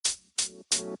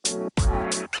Hey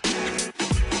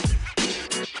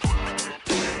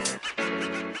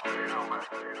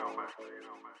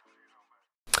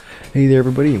there,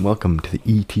 everybody, and welcome to the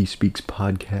ET Speaks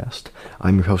podcast.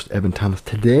 I'm your host, Evan Thomas.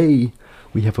 Today,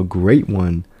 we have a great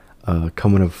one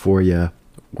coming up for you.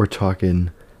 We're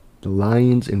talking the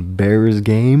Lions and Bears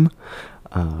game.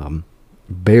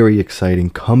 Very exciting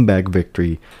comeback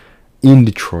victory in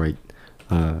Detroit.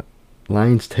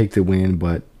 Lions take the win,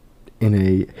 but in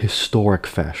a historic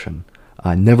fashion.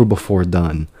 Never before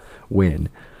done win,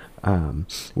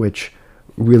 which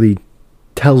really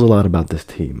tells a lot about this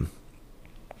team.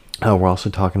 We're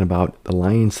also talking about the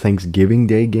Lions Thanksgiving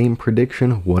Day game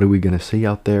prediction. What are we going to see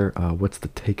out there? What's the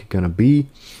take going to be?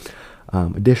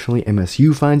 Additionally,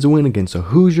 MSU finds a win against the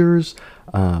Hoosiers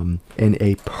in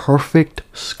a perfect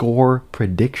score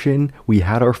prediction. We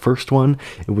had our first one.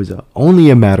 It was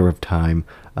only a matter of time.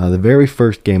 The very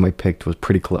first game I picked was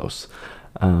pretty close.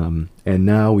 And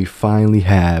now we finally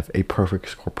have a perfect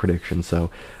score prediction.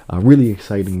 So really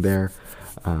exciting there.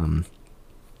 A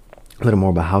little more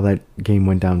about how that game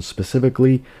went down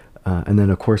specifically. And then,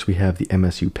 of course, we have the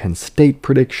MSU Penn State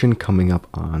prediction coming up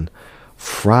on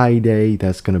Friday.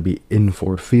 That's going to be in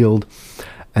Ford Field.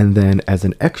 And then, as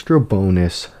an extra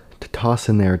bonus to toss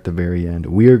in there at the very end,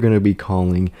 we are going to be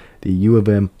calling the U of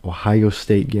M Ohio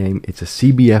State game. It's a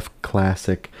CBF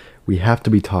classic. We have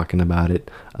to be talking about it,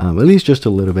 at least just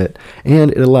a little bit.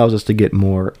 And it allows us to get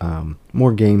more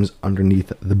games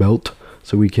underneath the belt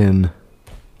so we can,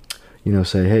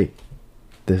 say, hey,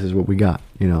 this is what we got,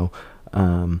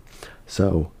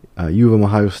 So, U of M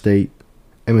Ohio State,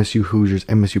 MSU Hoosiers,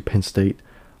 MSU Penn State,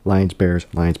 Lions Bears,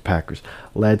 Lions Packers.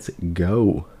 Let's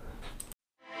go.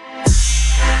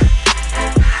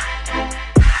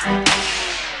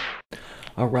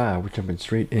 All right, we're jumping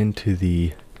straight into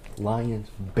the Lions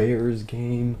Bears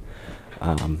game.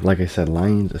 Like I said,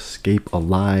 Lions escape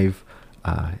alive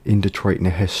in Detroit in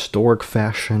a historic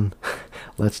fashion.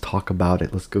 Let's talk about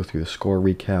it. Let's go through the score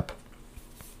recap.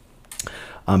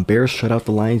 Bears shut out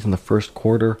the Lions in the first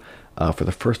quarter for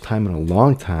the first time in a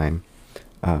long time.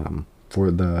 For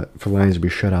Lions to be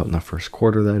shut out in the first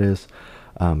quarter, that is.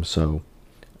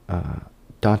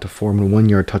 Donta Foreman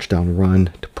 1-yard touchdown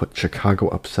run to put Chicago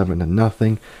up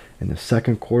 7-0. In the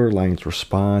second quarter, Lions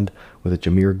respond with a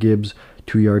Jahmyr Gibbs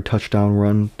 2-yard touchdown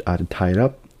run to tie it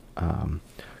up.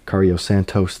 Cario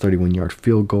Santos 31-yard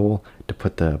field goal to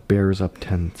put the Bears up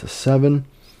 10-7,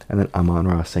 and then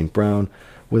Amon-Ra St. Brown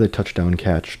with a touchdown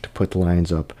catch to put the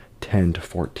Lions up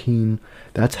 10-14.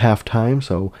 That's halftime,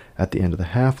 so at the end of the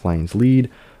half, Lions lead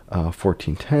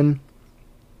 14-10.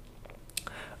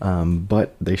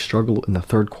 But they struggle in the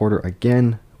third quarter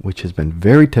again, which has been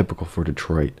very typical for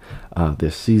Detroit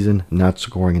this season, not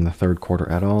scoring in the third quarter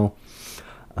at all.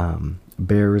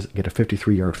 Bears get a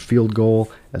 53-yard field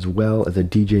goal, as well as a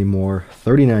DJ Moore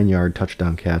 39-yard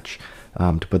touchdown catch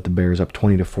to put the Bears up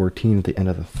 20-14 at the end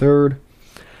of the third.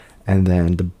 And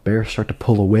then the Bears start to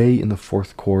pull away in the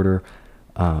fourth quarter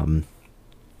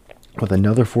with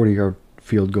another 40-yard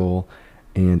field goal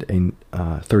and a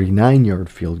 39-yard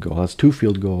field goal. That's two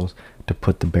field goals to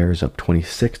put the Bears up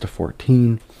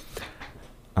 26-14.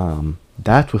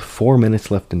 That's with 4 minutes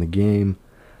left in the game.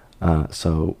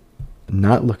 So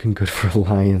not looking good for the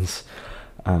Lions.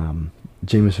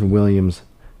 Jameson Williams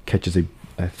catches a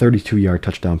 32-yard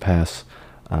touchdown pass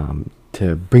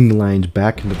to bring the Lions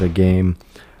back into the game.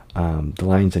 The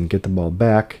Lions then get the ball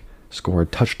back, score a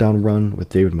touchdown run with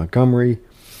David Montgomery.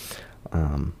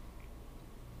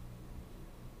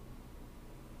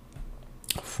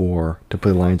 To put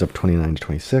the Lions up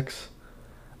 29-26.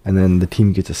 And then the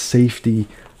team gets a safety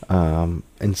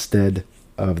instead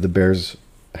of the Bears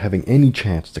having any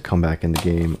chance to come back in the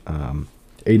game.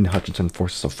 Aiden Hutchinson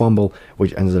forces a fumble,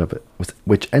 which ends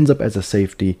up as a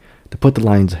safety to put the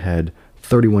Lions ahead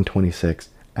 31-26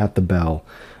 at the bell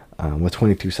with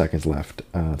 22 seconds left.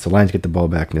 So Lions get the ball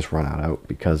back and just run out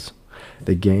because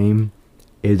the game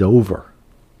is over.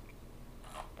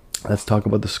 Let's talk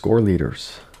about the score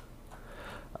leaders,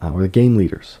 or the game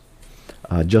leaders.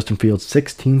 Justin Fields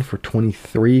 16 for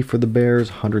 23 for the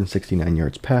Bears, 169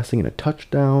 yards passing and a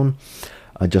touchdown.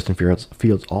 Justin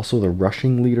Fields also the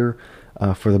rushing leader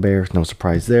for the Bears. No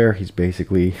surprise there. He's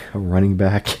basically a running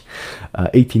back.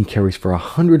 18 carries for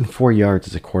 104 yards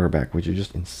as a quarterback, which is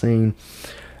just insane.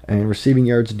 And receiving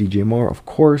yards, DJ Moore, of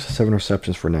course, 7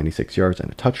 receptions for 96 yards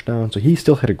and a touchdown. So he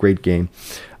still had a great game,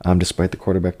 despite the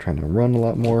quarterback trying to run a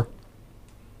lot more.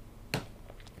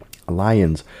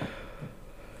 Lions.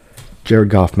 Jared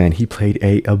Goff, man, he played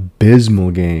a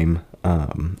abysmal game.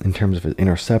 in terms of his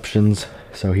interceptions.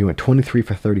 So he went 23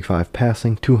 for 35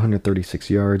 passing, 236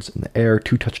 yards in the air,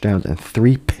 2 touchdowns, and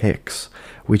 3 picks,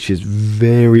 which is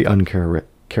very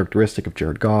uncharacteristic of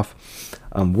Jared Goff.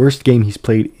 Worst game he's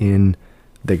played in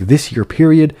this year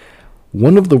period.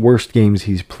 One of the worst games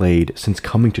he's played since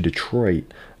coming to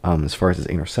Detroit, as far as his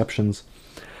interceptions.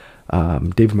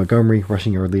 David Montgomery,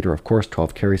 rushing yard leader, of course,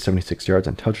 12 carries, 76 yards,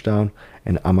 and touchdown.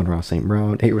 And Amon-Ra St.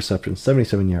 Brown, 8 receptions,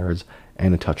 77 yards,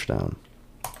 and a touchdown.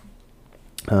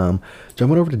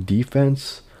 Jumping over to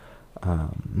defense.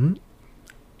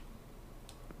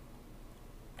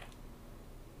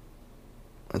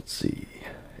 Let's see.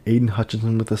 Aiden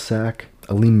Hutchinson with a sack.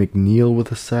 Aleem McNeil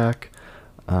with a sack.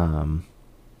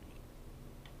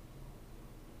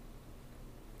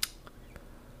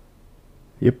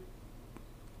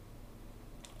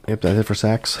 Yep, that's it for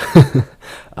sacks.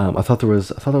 I thought there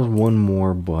was one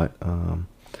more, but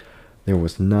there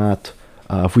was not.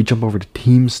 If we jump over to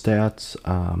team stats,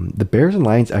 the Bears and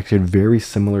Lions actually had very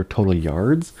similar total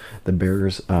yards. The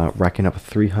Bears racking up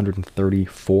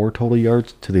 334 total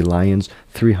yards to the Lions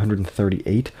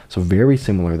 338, so very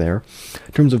similar there.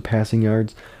 In terms of passing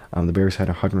yards, the Bears had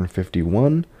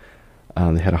 151.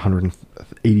 They had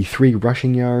 183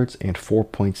 rushing yards and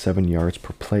 4.7 yards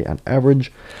per play on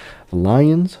average. The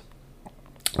Lions,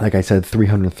 like I said,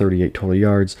 338 total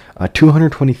yards,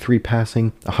 223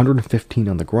 passing, 115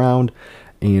 on the ground,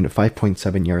 and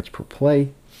 5.7 yards per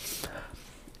play.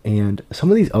 And some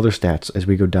of these other stats, as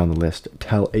we go down the list,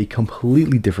 tell a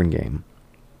completely different game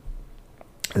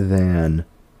than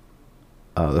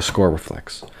the score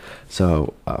reflects.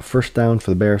 So, first down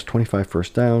for the Bears, 25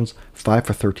 first downs, 5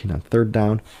 for 13 on third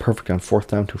down, perfect on fourth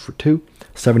down, 2 for 2,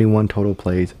 71 total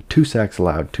plays, 2 sacks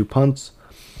allowed, 2 punts,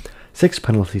 6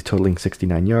 penalties totaling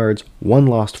 69 yards, 1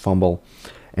 lost fumble,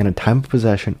 and a time of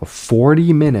possession of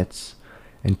 40 minutes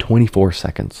and 24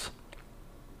 seconds.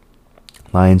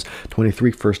 Lions,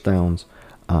 23 first downs,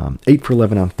 8 for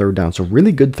 11 on third down, so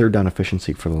really good third down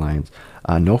efficiency for the Lions.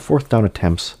 No fourth down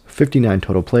attempts, 59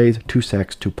 total plays, 2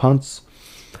 sacks, 2 punts,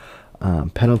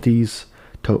 penalties,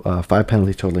 5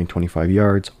 penalties totaling 25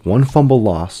 yards, 1 fumble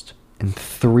lost, and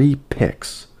 3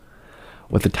 picks,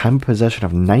 with a time of possession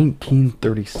of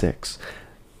 19:36.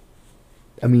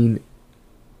 I mean,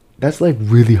 that's like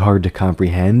really hard to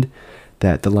comprehend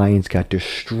that the Lions got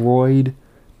destroyed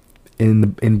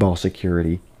in ball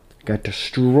security, got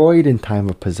destroyed in time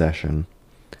of possession,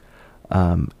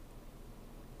 and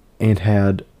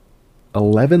had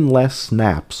 11 less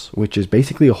snaps, which is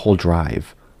basically a whole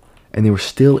drive, and they were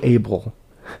still able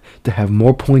to have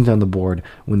more points on the board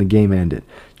when the game ended.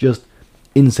 Just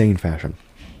insane fashion.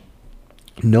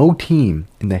 No team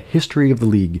in the history of the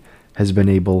league has been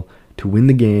able to win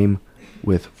the game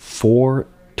with 4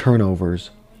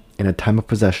 turnovers in a time of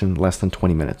possession less than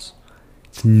 20 minutes.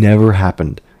 It's never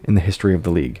happened in the history of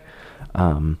the league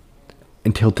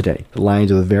until today. The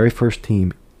Lions are the very first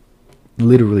team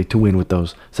literally to win with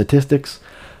those statistics,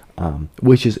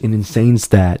 which is an insane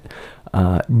stat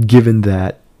given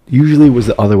that usually it was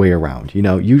the other way around. You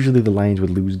know, usually the Lions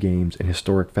would lose games in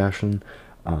historic fashion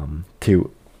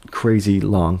to crazy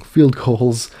long field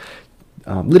goals,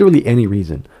 literally any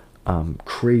reason,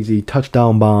 crazy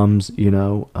touchdown bombs,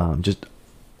 just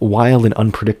wild and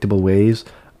unpredictable ways.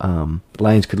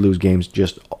 Lions could lose games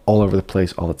just all over the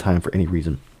place all the time for any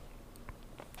reason.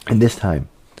 And this time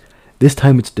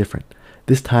it's different.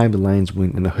 This time the Lions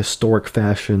win in a historic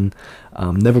fashion,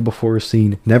 never before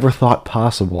seen, never thought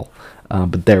possible,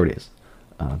 but there it is.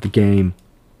 The game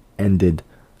ended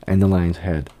and the Lions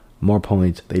had more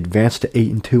points. They advanced to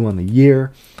 8-2 on the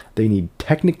year. They need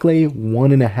technically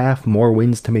 1.5 more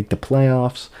wins to make the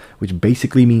playoffs, which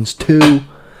basically means 2.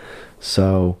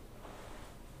 So,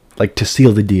 like, to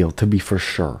seal the deal, to be for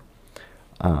sure.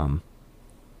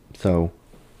 So,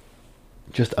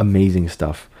 just amazing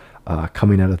stuff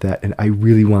coming out of that. And I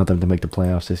really want them to make the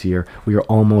playoffs this year. We are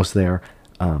almost there,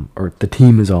 or the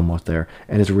team is almost there,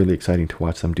 and it's really exciting to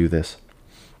watch them do this.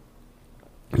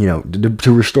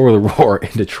 To restore the roar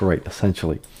in Detroit,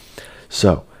 essentially.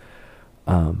 So,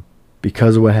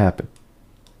 because of what happened,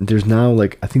 there's now, I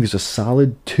think there's a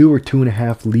solid 2 or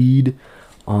 2.5 lead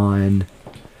on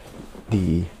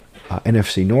the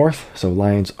NFC North. So,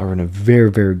 Lions are in a very,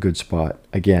 very good spot,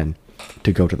 again,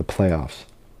 to go to the playoffs.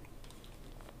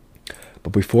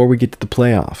 But before we get to the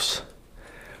playoffs,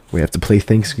 we have to play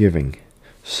Thanksgiving.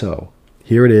 So,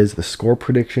 here it is, the score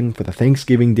prediction for the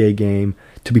Thanksgiving Day game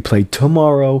to be played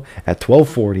tomorrow at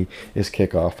 12:40 is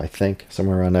kickoff, I think,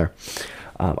 somewhere around there.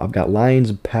 I've got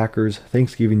Lions, Packers,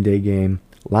 Thanksgiving Day game.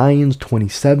 Lions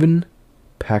 27,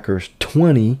 Packers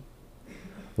 20.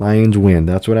 Lions win.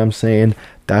 That's what I'm saying.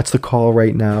 That's the call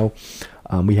right now.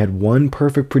 We had one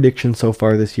perfect prediction so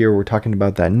far this year. We're talking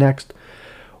about that next.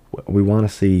 We want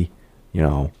to see,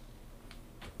 can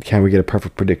we get a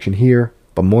perfect prediction here?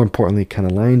 But more importantly, can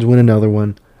the Lions win another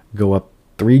one, go up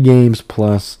 3 games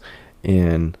plus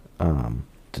in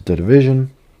the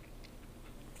division?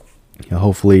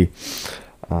 Hopefully,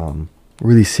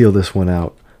 really seal this one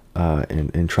out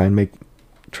and try and make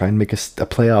a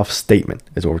playoff statement.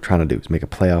 Is what we're trying to do. Is make a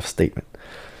playoff statement.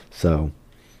 So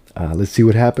let's see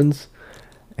what happens.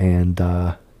 And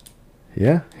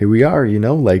yeah, here we are.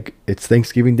 It's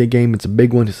Thanksgiving Day game. It's a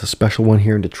big one. It's a special one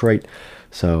here in Detroit.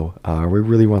 So we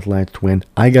really want the Lions to win.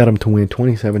 I got them to win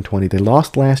 27-20. They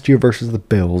lost last year versus the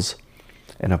Bills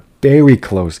in a very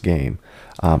close game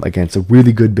against a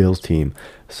really good Bills team.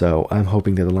 So I'm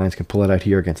hoping that the Lions can pull it out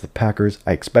here against the Packers.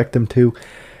 I expect them to.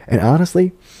 And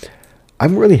honestly,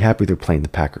 I'm really happy they're playing the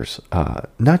Packers.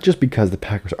 Not just because the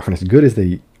Packers aren't as good as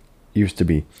they used to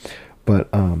be,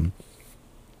 but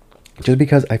just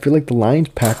because I feel like the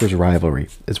Lions-Packers rivalry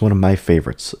is one of my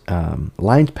favorites.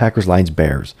 Lions-Packers,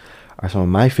 Lions-Bears are some of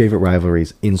my favorite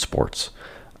rivalries in sports.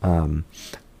 I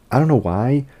don't know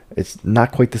why. It's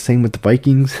not quite the same with the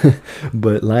Vikings,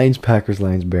 but Lions-Packers,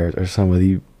 Lions-Bears are some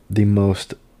of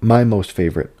my most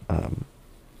favorite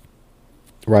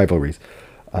rivalries.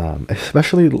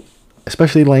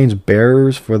 Especially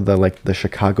Lions-Bears for the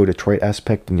Chicago-Detroit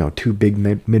aspect, 2 big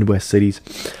Midwest cities.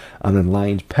 And then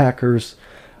Lions-Packers,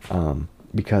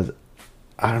 because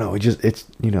I don't know, it's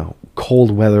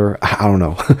cold weather. I don't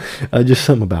know, just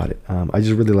something about it. I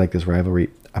just really like this rivalry.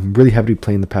 I'm really happy to be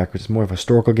playing the Packers. It's more of a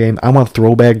historical game. I want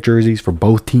throwback jerseys for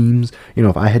both teams.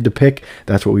 If I had to pick,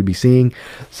 that's what we'd be seeing.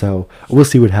 So we'll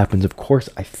see what happens. Of course,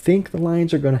 I think the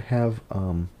Lions are going to have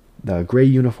the gray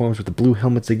uniforms with the blue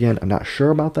helmets again. I'm not sure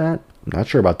about that.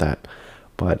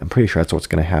 But I'm pretty sure that's what's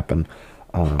going to happen.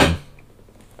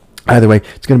 Either way,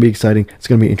 it's going to be exciting. It's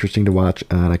going to be interesting to watch,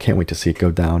 and I can't wait to see it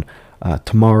go down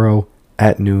tomorrow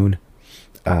at noon.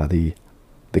 The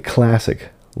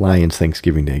classic Lions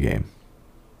Thanksgiving Day game.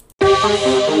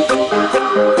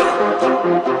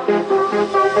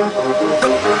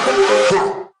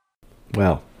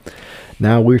 Well,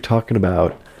 now we're talking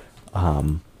about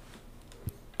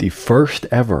the first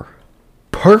ever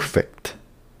perfect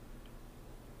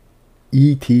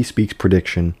ET Speaks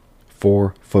prediction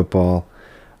for football.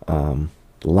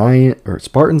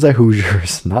 Spartans at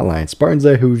Hoosiers, not Lions, Spartans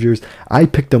at Hoosiers. I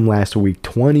picked them last week,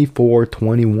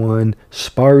 24-21,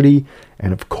 Sparty,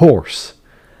 and of course,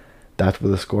 that's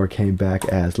where the score came back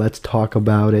as. Let's talk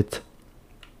about it.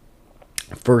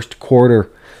 First quarter,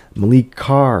 Malik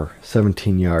Carr,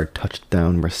 17-yard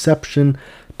touchdown reception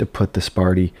to put the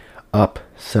Sparty up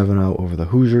 7-0 over the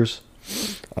Hoosiers.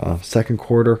 Second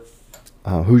quarter,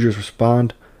 Hoosiers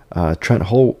respond. Trent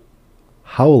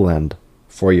Howland,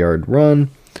 4-yard run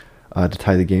to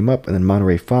tie the game up. And then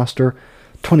Monterey Foster,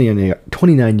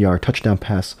 29-yard touchdown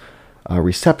pass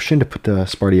reception to put the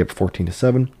Sparty up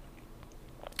 14-7.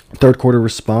 Third quarter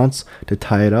response to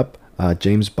tie it up.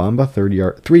 James Bamba,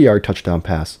 3-yard touchdown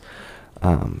pass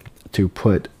to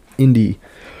put Indy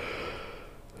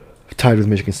tied with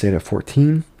Michigan State at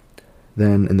 14.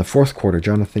 Then in the fourth quarter,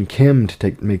 Jonathan Kim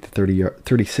to make the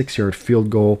 36-yard field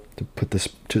goal to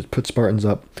put Spartans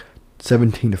up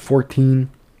 17-14.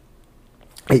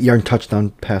 8-yard touchdown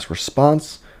pass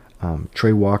response.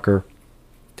 Trey Walker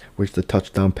with the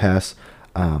touchdown pass.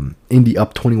 Indy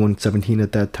up 21-17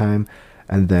 at that time.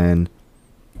 And then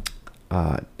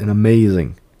an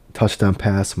amazing touchdown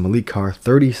pass. Malik Carr,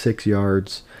 36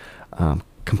 yards.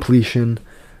 Completion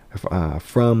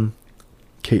from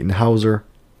Caton Hauser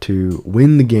to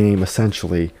win the game,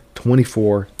 essentially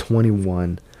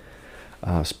 24-21.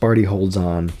 Sparty holds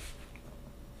on.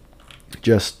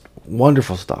 Just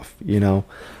wonderful stuff,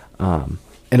 And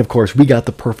of course, we got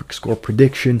the perfect score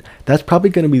prediction. That's probably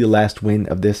going to be the last win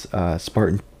of this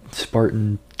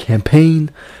Spartan campaign.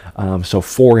 So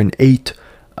 4-8,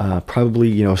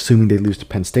 probably, assuming they lose to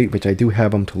Penn State, which I do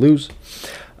have them to lose.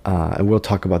 And we'll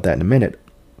talk about that in a minute.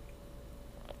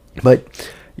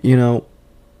 But,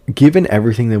 given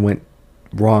everything that went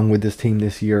wrong with this team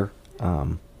this year,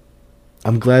 I'm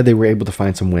glad they were able to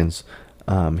find some wins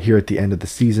here at the end of the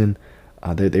season.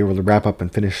 They were able to wrap up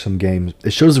and finish some games.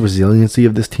 It shows the resiliency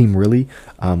of this team, really,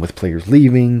 with players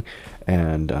leaving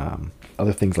and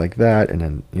other things like that. And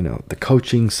then, the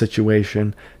coaching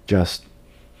situation. Just,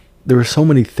 there were so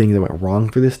many things that went wrong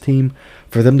for this team.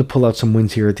 For them to pull out some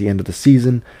wins here at the end of the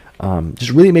season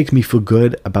just really makes me feel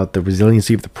good about the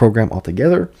resiliency of the program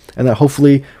altogether. And that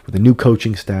hopefully, with a new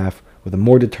coaching staff, with a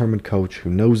more determined coach who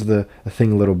knows the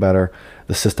thing a little better,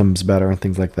 the systems better, and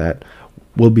things like that,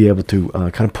 we'll be able to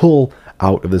kind of pull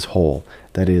out of this hole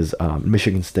that is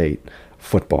Michigan State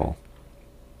football.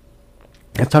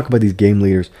 Let's talk about these game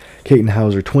leaders. Caton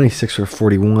Hauser, 26 for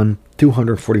 41,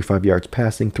 245 yards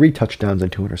passing, 3 touchdowns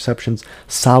and 2 interceptions.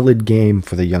 Solid game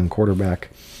for the young quarterback.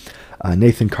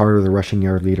 Nathan Carter, the rushing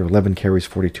yard leader, 11 carries,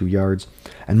 42 yards.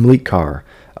 And Malik Carr,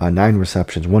 9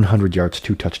 receptions, 100 yards,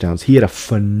 2 touchdowns. He had a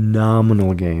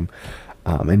phenomenal game,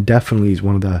 and definitely is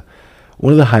one of the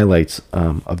highlights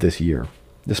of this year.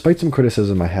 Despite some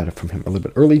criticism I had from him a little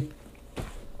bit early,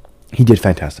 he did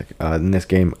fantastic in this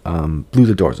game. Blew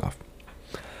the doors off.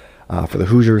 For the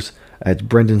Hoosiers, it's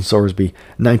Brendan Sorsby,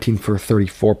 19 for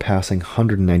 34 passing,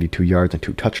 192 yards and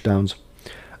 2 touchdowns.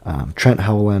 Trent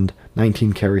Howland,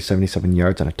 19 carries, 77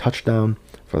 yards and a touchdown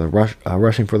for the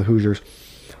rushing for the Hoosiers.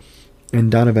 And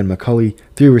Donovan McCulley,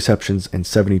 3 receptions and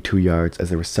 72 yards as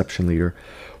the reception leader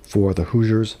for the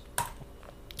Hoosiers.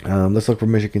 Let's look for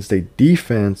Michigan State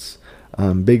defense.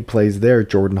 Big plays there.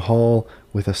 Jordan Hall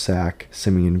with a sack.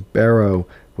 Simeon Barrow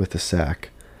with a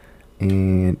sack.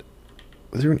 And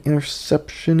was there an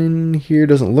interception in here?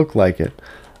 Doesn't look like it.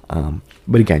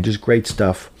 But again, just great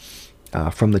stuff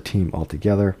from the team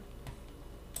altogether.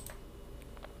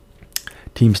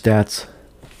 Team stats.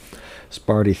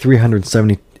 Sparty,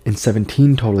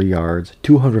 317 total yards,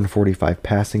 245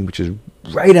 passing, which is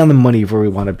right on the money where we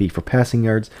want to be for passing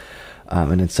yards.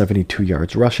 And then 72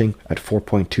 yards rushing at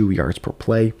 4.2 yards per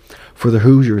play. For the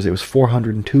Hoosiers, it was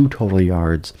 402 total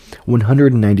yards,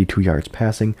 192 yards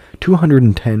passing,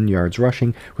 210 yards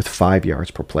rushing with 5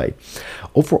 yards per play.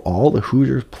 Overall, the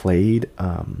Hoosiers played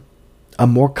a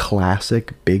more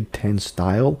classic Big Ten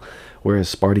style,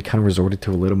 whereas Sparty kind of resorted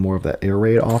to a little more of that air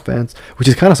raid offense, which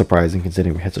is kind of surprising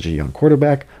considering we had such a young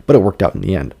quarterback, but it worked out in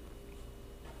the end.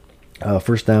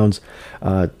 First downs,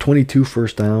 22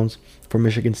 first downs for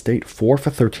Michigan State, 4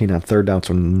 for 13 on third down,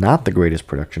 so not the greatest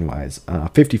production-wise.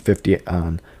 50-50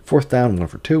 on fourth down, 1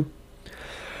 for 2.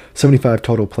 75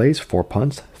 total plays, 4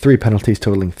 punts, 3 penalties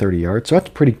totaling 30 yards, so that's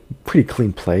pretty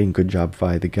clean play and good job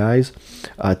by the guys.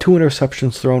 2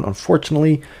 interceptions thrown,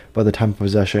 unfortunately, by the time of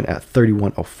possession at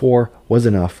 31:04 was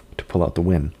enough to pull out the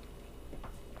win.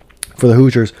 For the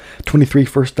Hoosiers, 23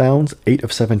 first downs, 8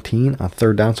 of 17 on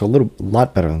third down, so a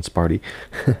lot better than Sparty.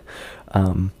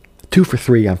 2 for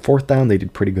 3 on fourth down, they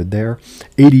did pretty good there.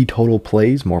 80 total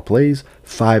plays, more plays,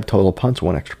 5 total punts,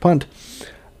 1 extra punt.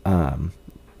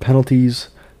 Penalties,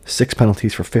 6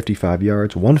 penalties for 55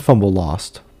 yards, 1 fumble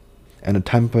lost, and a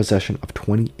time of possession of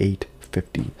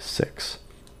 28:56.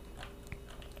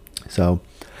 So,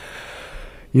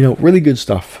 really good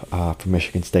stuff from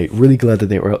Michigan State. Really glad that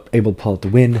they were able to pull out the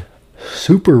win.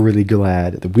 Super really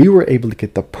glad that we were able to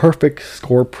get the perfect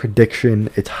score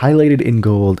prediction. It's highlighted in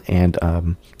gold and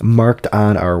marked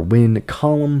on our win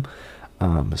column.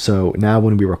 So now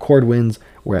when we record wins,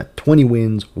 we're at 20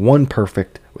 wins, 1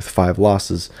 perfect with 5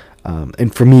 losses.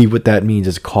 And for me, what that means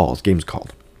is games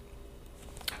called.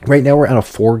 Right now we're on a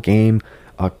 4-game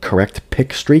correct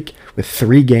pick streak with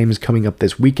 3 games coming up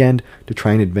this weekend to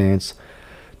try and advance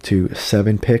to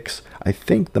 7 picks. I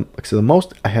think the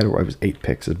most I had where I was 8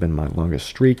 picks has been my longest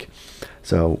streak.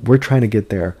 So we're trying to get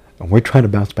there, and we're trying to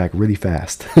bounce back really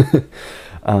fast.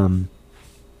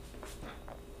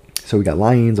 So we got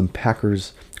Lions and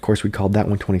Packers. Of course, we called that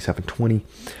one 27-20.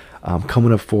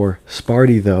 Coming up for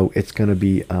Sparty, though, it's going to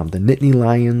be the Nittany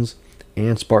Lions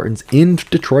and Spartans in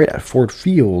Detroit at Ford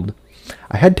Field.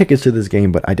 I had tickets to this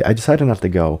game, but I decided not to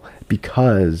go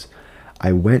because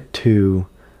I went to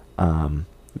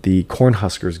the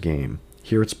Cornhuskers game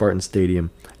here at Spartan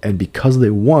Stadium, and because they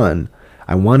won,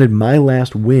 I wanted my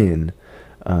last win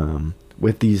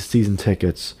with these season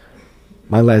tickets,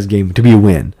 my last game, to be a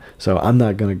win. So I'm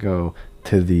not going to go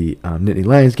to the Nittany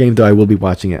Lions game, though I will be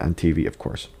watching it on TV, of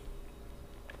course.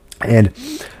 And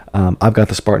I've got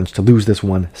the Spartans to lose this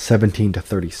one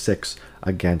 17-36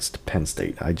 against Penn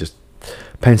State.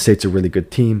 Penn State's a really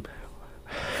good team.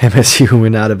 MSU were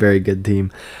not a very good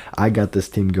team. I got this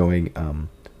team going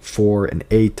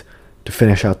 4-8 to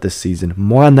finish out this season.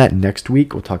 More on that next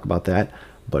week. We'll talk about that.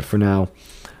 But for now,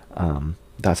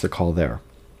 that's the call there.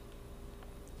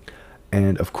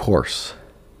 And of course,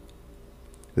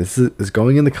 this is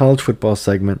going in the college football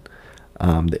segment,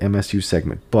 the MSU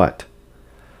segment. But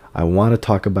I want to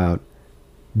talk about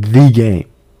the game,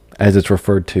 as it's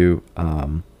referred to,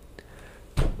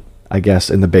 I guess,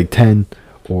 in the Big Ten,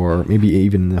 or maybe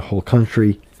even in the whole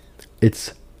country.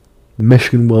 It's the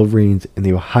Michigan Wolverines and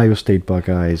the Ohio State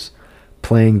Buckeyes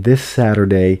playing this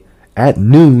Saturday at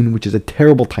noon, which is a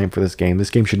terrible time for this game. This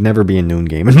game should never be a noon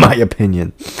game, in my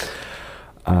opinion.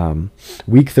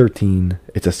 Week 13,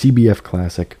 it's a CBF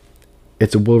Classic.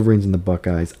 It's the Wolverines and the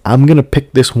Buckeyes. I'm going to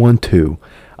pick this one too.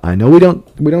 I know we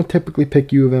don't typically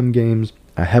pick U of M games.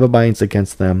 I have a bias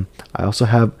against them. I also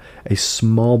have a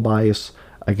small bias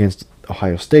against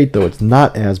Ohio State, though it's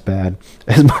not as bad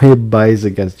as my bias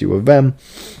against U of M.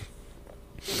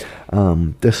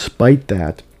 Despite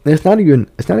that, it's not even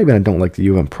I don't like the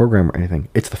U of M program or anything.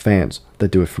 It's the fans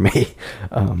that do it for me.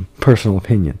 Personal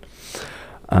opinion.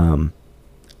 I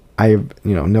have,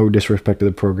 no disrespect to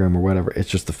the program or whatever. It's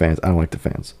just the fans. I don't like the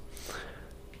fans.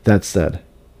 That said,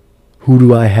 who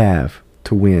do I have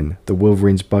to win the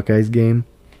Wolverines-Buckeyes game?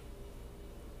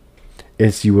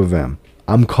 It's U of M.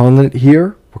 I'm calling it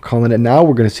here. We're calling it now.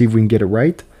 We're going to see if we can get it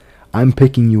right. I'm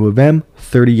picking U of M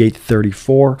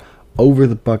 38-34 over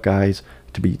the Buckeyes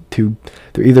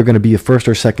they're either going to be a first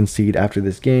or second seed after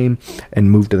this game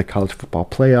and move to the college football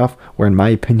playoff, where in my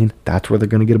opinion, that's where they're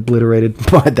going to get obliterated,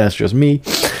 but that's just me.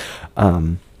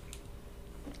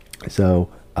 So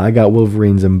I got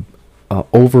Wolverines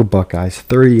over Buckeyes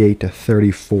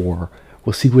 38-34.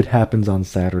 We'll see what happens on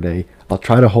Saturday. I'll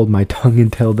try to hold my tongue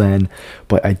until then,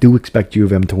 but I do expect U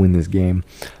of M to win this game.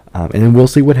 And then we'll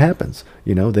see what happens.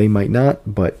 They might not,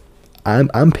 but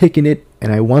I'm picking it,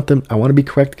 and I want to be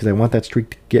correct because I want that streak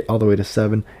to get all the way to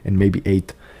 7 and maybe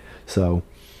 8. So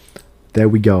there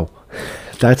we go.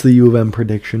 That's the U of M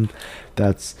prediction.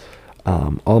 That's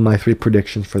all my 3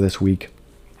 predictions for this week.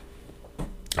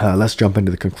 Let's jump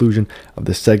into the conclusion of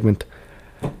this segment.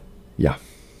 Yeah.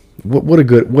 What a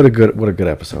good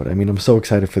episode. I mean, I'm so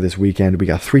excited for this weekend. We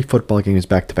got 3 football games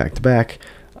back to back to back.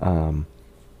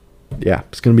 Yeah,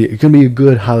 it's gonna be a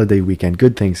good holiday weekend.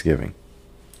 Good Thanksgiving.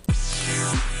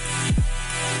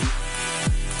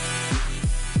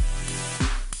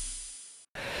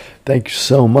 Thank you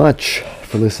so much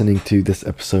for listening to this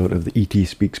episode of the ET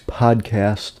Speaks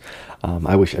podcast.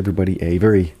 I wish everybody a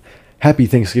very happy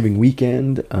Thanksgiving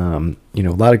weekend. A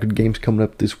lot of good games coming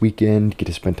up this weekend. Get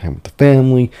to spend time with the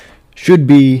family. Should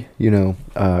be,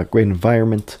 a great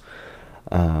environment.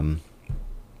 If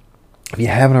you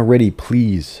haven't already,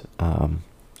 please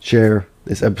share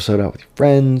this episode out with your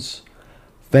friends,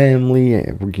 family.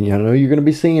 I know you're going to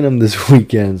be seeing them this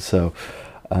weekend, so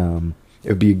it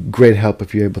would be a great help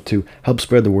if you're able to help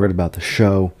spread the word about the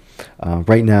show.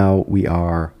 Right now, we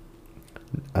are,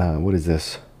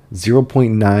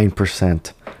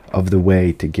 0.9% of the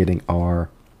way to getting our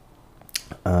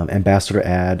ambassador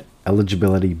ad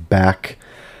eligibility back.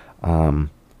 I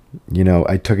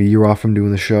took a year off from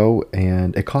doing the show,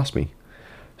 and it cost me.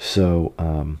 So,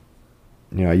 I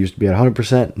used to be at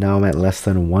 100%. Now I'm at less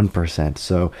than 1%.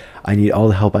 So I need all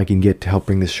the help I can get to help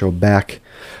bring this show back.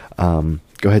 Go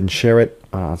ahead and share it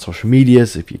on social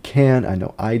medias if you can. I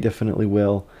know I definitely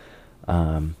will.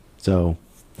 Thanks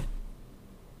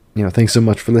so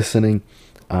much for listening.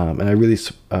 And I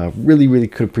really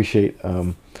could appreciate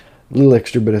a little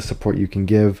extra bit of support you can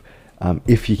give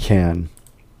if you can.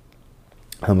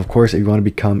 Of course, if you want to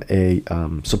become a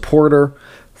supporter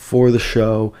for the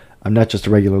show, I'm not just a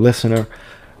regular listener.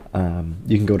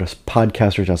 You can go to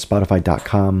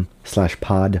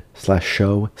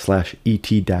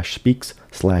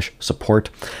podcasters.spotify.com/pod/show/et-speaks/support.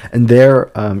 And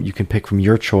there you can pick from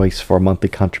your choice for a monthly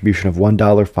contribution of $1,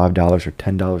 $5, or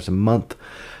 $10 a month.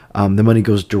 The money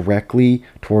goes directly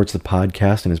towards the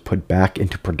podcast and is put back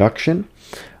into production.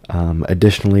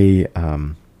 Additionally,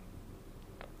 I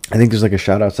think there's like a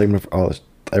shout out segment for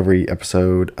every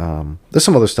episode. There's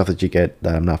some other stuff that you get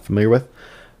that I'm not familiar with.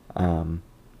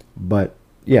 But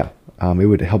yeah, it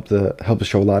would help the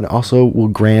show a lot. And also will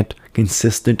grant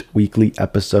consistent weekly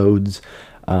episodes.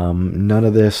 None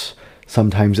of this,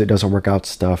 sometimes it doesn't work out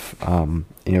stuff.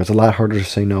 It's a lot harder to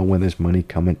say no when there's money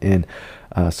coming in.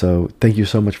 So thank you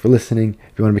so much for listening.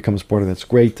 If you want to become a supporter, that's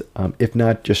great. If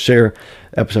not, just share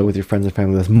the episode with your friends and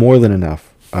family. That's more than enough.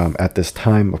 At this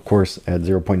time, of course, at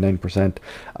 0.9%.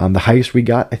 The highest we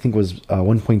got, I think, was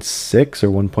 1.6 or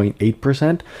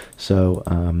 1.8%. So,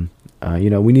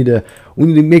 we need to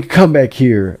make a comeback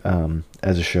here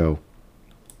as a show.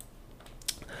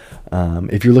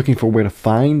 If you're looking for where to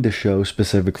find the show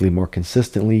specifically more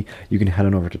consistently, you can head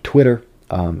on over to Twitter.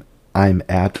 I'm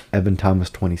at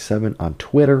EvanThomas27 on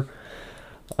Twitter.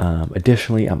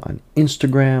 Additionally, I'm on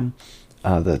Instagram.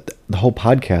 The whole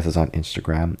podcast is on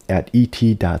Instagram at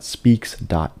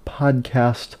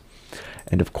et.speaks.podcast.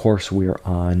 And of course, we are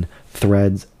on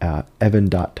Threads at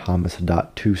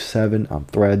evan.thomas.27 on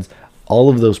Threads. All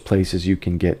of those places you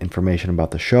can get information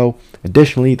about the show.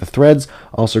 Additionally, the Threads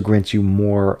also grants you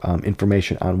more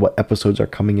information on what episodes are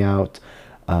coming out.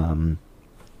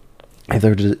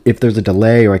 If there's a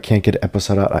delay or I can't get an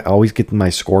episode out, I always get my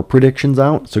score predictions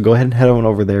out. So go ahead and head on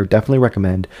over there. Definitely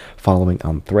recommend following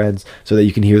Threads so that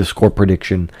you can hear the score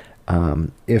prediction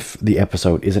if the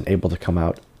episode isn't able to come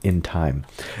out in time.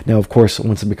 Now, of course,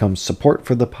 once it becomes support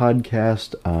for the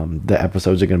podcast, the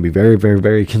episodes are going to be very, very,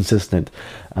 very consistent.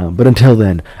 But until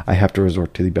then, I have to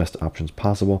resort to the best options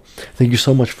possible. Thank you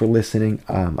so much for listening.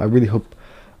 I really hope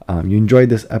you enjoyed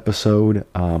this episode.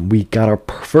 We got our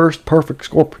first perfect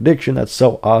score prediction. That's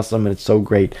so awesome, and it's so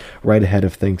great right ahead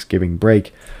of Thanksgiving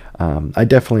break. I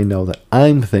definitely know that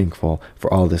I'm thankful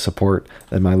for all the support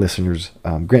that my listeners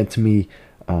grant to me.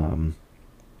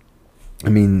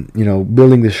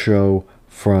 Building this show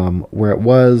from where it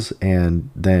was and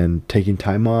then taking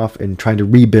time off and trying to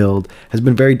rebuild has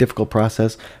been a very difficult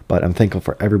process, but I'm thankful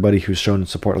for everybody who's shown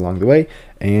support along the way,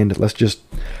 and let's just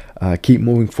keep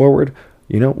moving forward.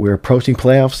 We're approaching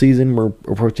playoff season. We're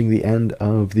approaching the end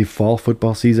of the fall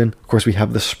football season. Of course, we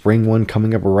have the spring one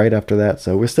coming up right after that,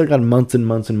 so we've still got months and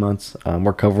months and months.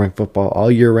 We're covering football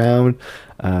all year round.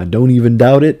 Don't even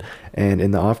doubt it. And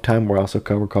in the off time, we're also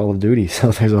covering Call of Duty.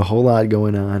 So there's a whole lot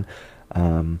going on.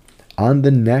 On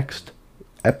the next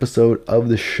episode of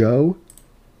the show,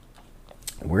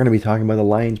 we're going to be talking about the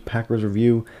Lions-Packers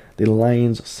review, the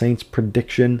Lions-Saints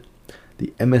prediction,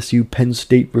 the MSU Penn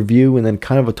State review, and then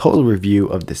kind of a total review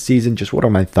of the season. Just what are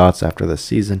my thoughts after the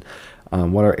season?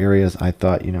 What are areas I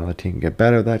thought, the team can get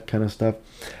better, that kind of stuff.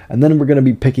 And then we're going to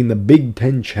be picking the Big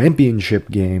Ten championship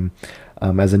game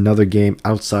as another game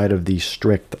outside of the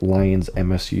strict Lions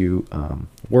MSU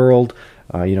world.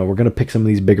 We're going to pick some of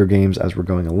these bigger games as we're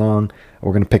going along.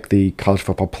 We're going to pick the college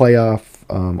football playoff,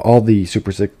 all the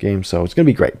Super 6 games. So it's going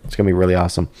to be great. It's going to be really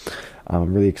awesome.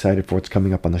 I'm really excited for what's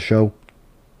coming up on the show.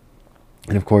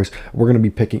 And of course, we're going to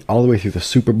be picking all the way through the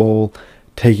Super Bowl,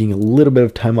 taking a little bit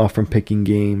of time off from picking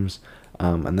games.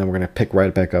 And then we're going to pick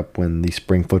right back up when the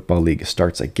Spring Football League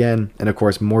starts again. And of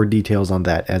course, more details on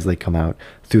that as they come out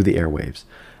through the airwaves.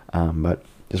 But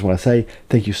just want to say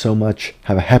thank you so much.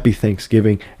 Have a happy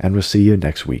Thanksgiving, and we'll see you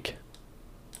next week.